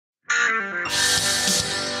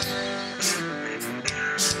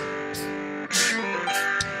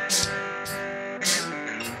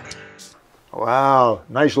Wow,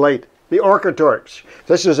 nice light. The OrcaTorch.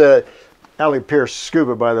 This is a Alec Peirce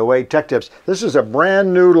Scuba, by the way, Tech Tips. This is a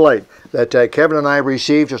brand new light that Kevin and I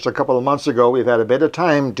received just a couple of months ago. We've had a bit of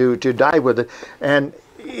time to dive with it. And,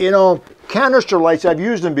 you know, canister lights, I've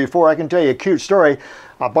used them before. I can tell you a cute story.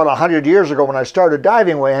 About 100 years ago when I started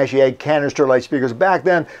diving, we actually had canister lights because back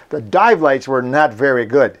then the dive lights were not very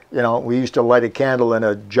good. You know, we used to light a candle in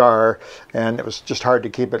a jar and it was just hard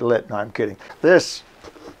to keep it lit. No, I'm kidding. This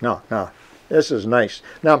is nice.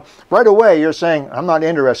 Now, right away you're saying, I'm not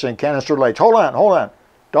interested in canister lights. Hold on.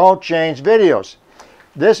 Don't change videos.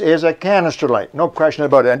 This is a canister light, no question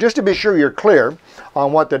about it. And just to be sure you're clear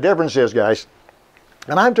on what the difference is, guys,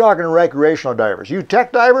 and I'm talking to recreational divers. You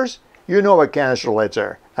tech divers, you know what canister lights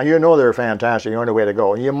are, and you know they're fantastic. You know the way to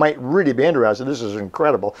go, and you might really be interested. This is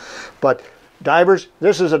incredible. But divers,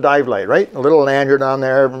 this is a dive light, right? A little lanyard on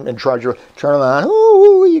there in charge of turn it on.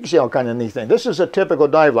 Ooh, you can see all kind of neat things. This is a typical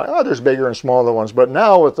dive light. Oh, there's bigger and smaller ones, but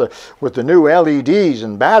now with the new LEDs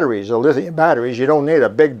and batteries, the lithium batteries, you don't need a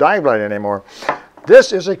big dive light anymore.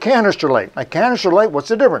 This is a canister light. A canister light, what's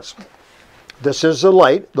the difference? This is the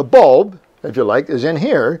light, the bulb, if you like, is in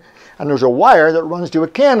here, and there's a wire that runs to a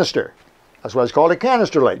canister. That's why it's called a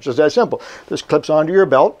canister light. Just that simple. This clips onto your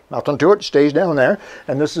belt, nothing to it, stays down there,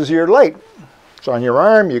 and this is your light. It's on your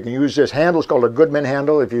arm. You can use this handle. It's called a Goodman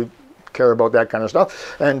handle if you care about that kind of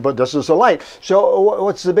stuff. But this is the light. So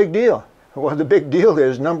what's the big deal? Well, the big deal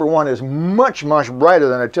is, number one, is much, much brighter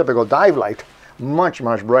than a typical dive light. Much,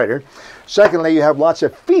 much brighter. Secondly, you have lots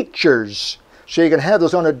of features. So you can have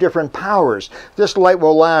those on at different powers. This light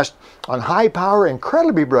will last on high power,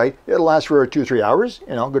 incredibly bright. It'll last for 2-3 hours,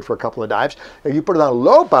 you know, good for a couple of dives. If you put it on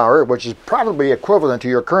low power, which is probably equivalent to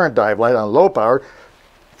your current dive light on low power,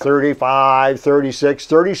 35, 36,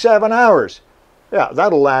 37 hours. Yeah,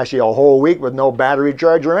 that'll last you a whole week with no battery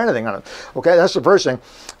charge or anything on it. Okay, that's the first thing.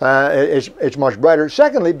 It's much brighter.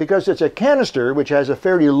 Secondly, because it's a canister, which has a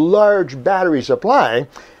fairly large battery supply,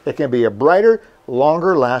 it can be a brighter,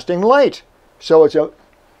 longer lasting light. So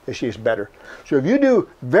it's better. So if you do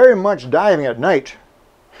very much diving at night,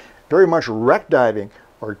 very much wreck diving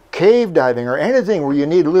or cave diving or anything where you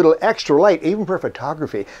need a little extra light, even for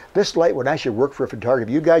photography, this light would actually work for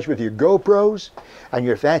photography. You guys with your GoPros and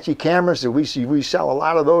your fancy cameras that we sell a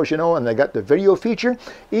lot of those, you know, and they got the video feature,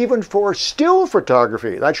 even for still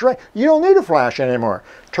photography. That's right. You don't need a flash anymore.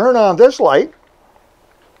 Turn on this light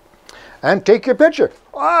and take your picture.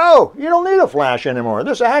 Oh, you don't need a flash anymore.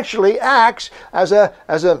 This actually acts as a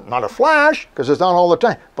not a flash, because it's on all the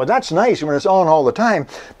time, but that's nice when it's on all the time,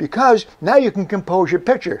 because now you can compose your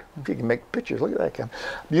picture. If you can make pictures, look at that, Cam.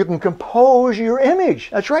 You can compose your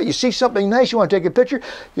image. That's right. You see something nice, you want to take a picture,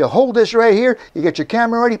 you hold this right here, you get your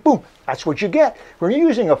camera ready, boom, that's what you get. When you're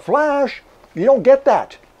using a flash, you don't get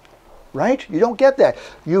that, right? You don't get that.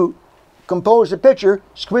 You compose the picture,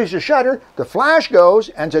 squeeze the shutter, the flash goes,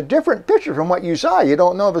 and it's a different picture from what you saw. You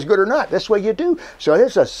don't know if it's good or not. This way you do. So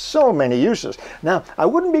this has so many uses. Now, I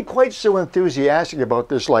wouldn't be quite so enthusiastic about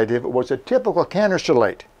this light if it was a typical canister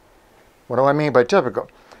light. What do I mean by typical?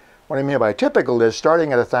 What I mean by typical is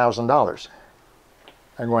starting at $1,000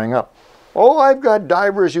 and going up. Oh, I've got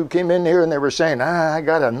divers who came in here and they were saying, I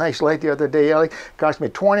got a nice light the other day, Alec. Cost me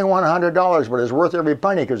 $2,100, but it's worth every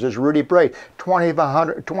penny because it's really bright.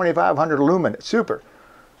 2,500 lumen, it's super.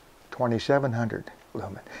 2,700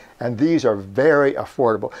 lumen. And these are very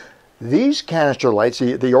affordable. These canister lights,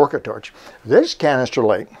 the OrcaTorch, this canister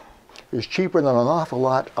light is cheaper than an awful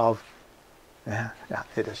lot of, yeah,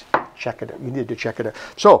 it is. Check it out. You need to check it out.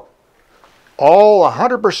 So, all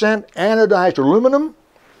 100% anodized aluminum,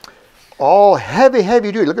 all heavy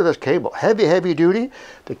duty. Look at this cable. Heavy duty.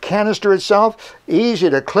 The canister itself,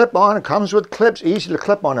 easy to clip on. It comes with clips, easy to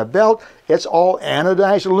clip on a belt. It's all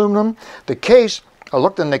anodized aluminum. The case, I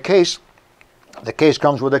looked in the case. The case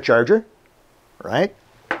comes with a charger, right?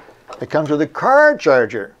 It comes with a car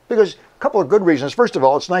charger. Because a couple of good reasons. First of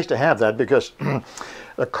all, it's nice to have that because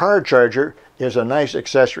the car charger is a nice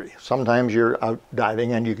accessory. Sometimes you're out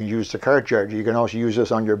diving and you can use the car charger. You can also use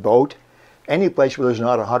this on your boat. Any place where there's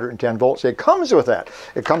not 110 volts, it comes with that.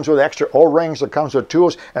 It comes with extra O-rings, it comes with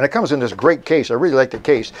tools, and it comes in this great case. I really like the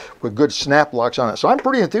case with good snap locks on it. So I'm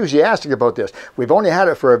pretty enthusiastic about this. We've only had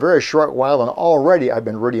it for a very short while, and already I've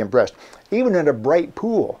been really impressed. Even in a bright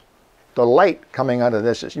pool, the light coming out of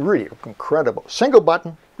this is really incredible. Single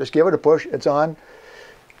button, just give it a push, it's on.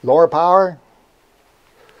 Lower power.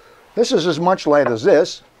 This is as much light as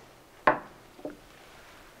this.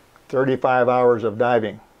 35 hours of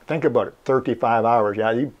diving. Think about it, 35 hours.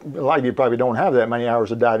 Yeah, a lot of you probably don't have that many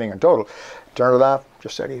hours of diving in total. Turn it off,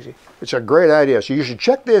 just that easy. It's a great idea. So you should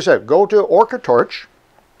check this out. Go to OrcaTorch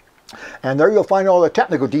And there you'll find all the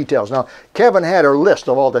technical details. Now, Kevin had a list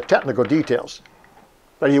of all the technical details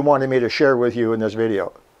that he wanted me to share with you in this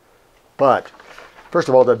video. But, first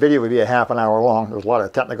of all, the video would be a half an hour long. There's a lot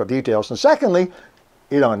of technical details. And secondly,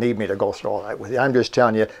 you don't need me to go through all that with you. I'm just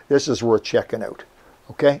telling you, this is worth checking out.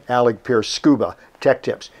 Okay? Alec Peirce Scuba Tech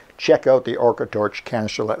Tips. Check out the OrcaTorch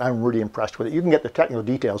Canister light. I'm really impressed with it. You can get the technical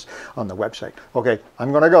details on the website. Okay,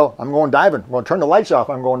 I'm going to go. I'm going diving. I'm going to turn the lights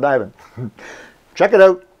off. I'm going diving. Check it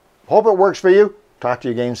out. Hope it works for you. Talk to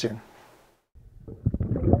you again soon.